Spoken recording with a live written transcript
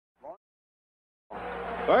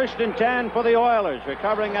First and 10 for the Oilers.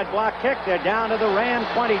 Recovering that block kick. They're down to the Ram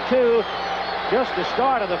 22. Just the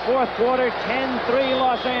start of the fourth quarter. 10-3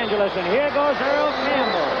 Los Angeles. And here goes Earl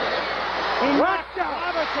Campbell. He knocked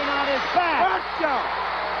Robertson on his back. Watch out.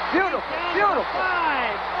 Beautiful, beautiful. 5.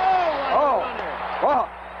 Oh, what a runner. Oh.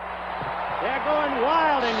 They're going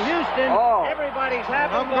wild in Houston. Oh. Everybody's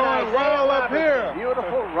happy. I'm going wild up here.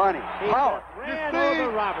 Beautiful running. Power. Ran over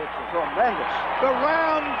Robertson. Tremendous. The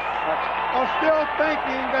Rams are still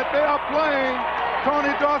thinking that they are playing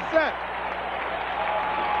Tony Dorsett.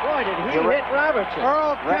 Boy, did he hit Robertson.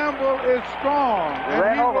 Earl Campbell is strong,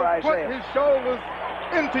 and he will put his shoulders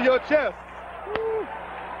into your chest.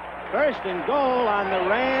 First and goal on the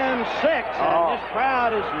Rams 6, and this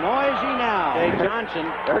crowd is noisy now. Jay Johnson.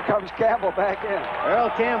 There comes Campbell back in. Earl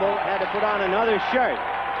Campbell had to put on another shirt.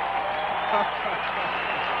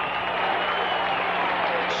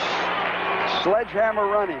 Sledgehammer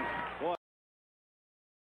running.